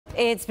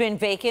It's been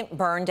vacant,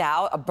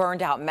 a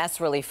burned out mess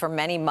really for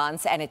many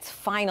months, and it's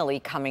finally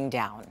coming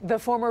down. The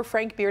former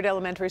Frank Beard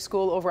Elementary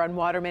School over on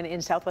Waterman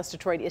in Southwest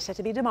Detroit is set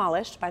to be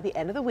demolished by the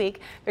end of the week.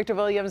 Victor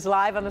Williams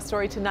live on the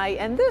story tonight,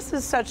 and this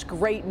is such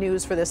great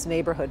news for this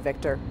neighborhood,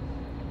 Victor.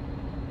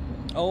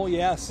 Oh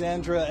yeah,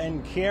 Sandra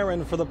and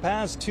Karen, for the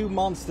past 2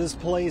 months this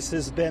place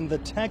has been the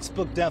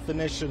textbook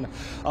definition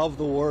of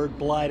the word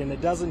blight, and it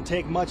doesn't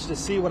take much to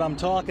see what I'm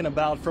talking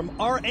about. From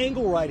our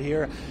angle right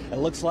here, it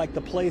looks like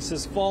the place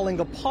is falling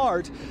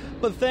apart,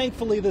 but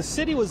thankfully the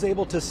city was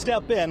able to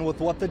step in with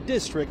what the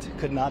district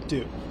could not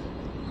do.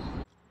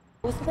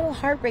 It was a little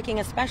heartbreaking,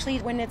 especially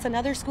when it's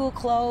another school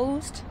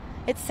closed.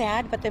 It's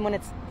sad, but then when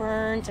it's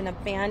burned and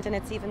abandoned,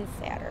 it's even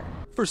sadder.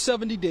 For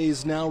 70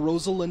 days now,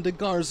 Rosalinda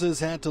Garza's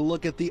had to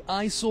look at the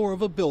eyesore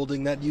of a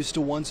building that used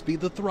to once be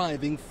the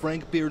thriving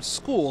Frank Beard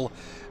School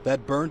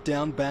that burnt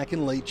down back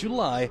in late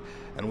July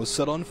and was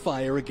set on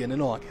fire again in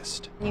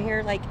August. You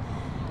hear like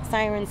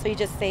sirens, so you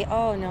just say,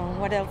 oh no,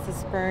 what else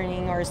is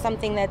burning, or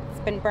something that's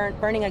been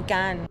burning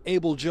again.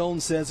 Abel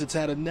Jones says it's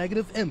had a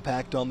negative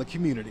impact on the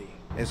community.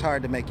 It's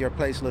hard to make your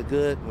place look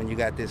good when you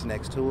got this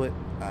next to it.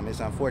 It's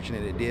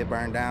unfortunate it did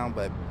burn down,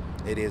 but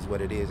it is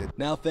what it is.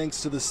 Now,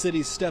 thanks to the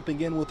city stepping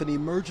in with an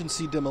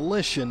emergency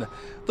demolition,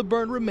 the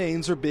burned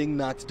remains are being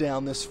knocked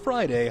down this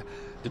Friday.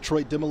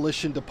 Detroit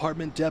Demolition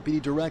Department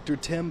Deputy Director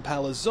Tim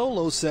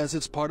Palazzolo says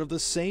it's part of the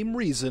same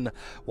reason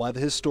why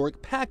the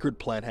historic Packard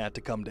plant had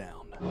to come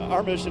down.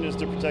 Our mission is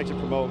to protect and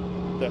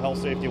promote the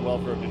health, safety, and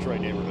welfare of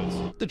Detroit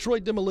neighborhoods.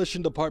 Detroit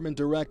Demolition Department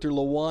Director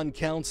LaJuan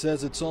Count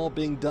says it's all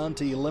being done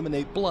to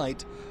eliminate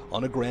blight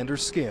on a grander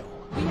scale.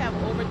 We have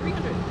over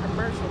 300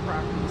 commercial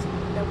properties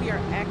that we are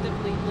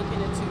actively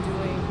looking into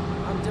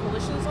doing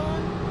demolitions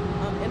on,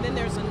 and then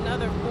there's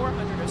another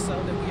 400 or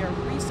so that we are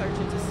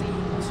researching to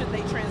see should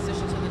they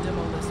transition to the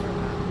demo list or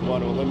not. We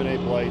want to eliminate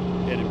blight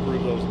and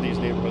improve these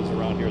neighborhoods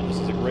around here. This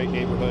is a great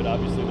neighborhood.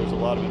 Obviously, there's a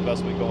lot of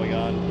investment going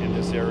on in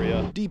this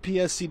area.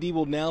 DPSCD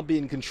will now be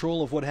in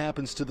control of what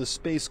happens to the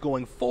space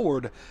going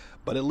forward,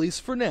 but at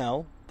least for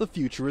now, the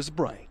future is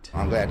bright.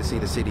 I'm glad to see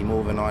the city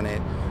moving on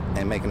it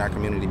and making our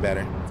community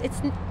better.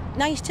 It's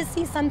nice to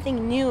see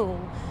something new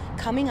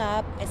coming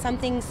up. It's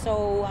something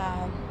so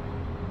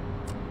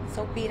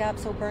beat up,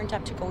 so burnt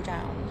up to go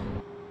down.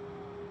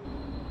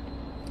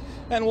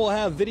 And we'll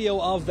have video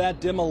of that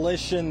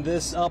demolition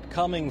this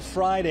upcoming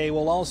Friday.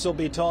 We'll also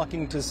be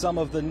talking to some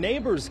of the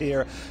neighbors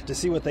here to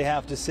see what they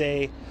have to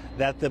say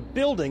that the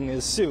building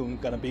is soon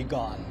going to be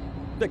gone.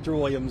 Victor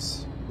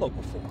Williams,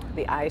 Local 4.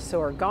 The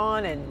eyesore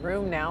gone and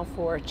room now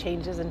for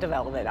changes and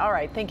development. All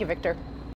right, thank you, Victor.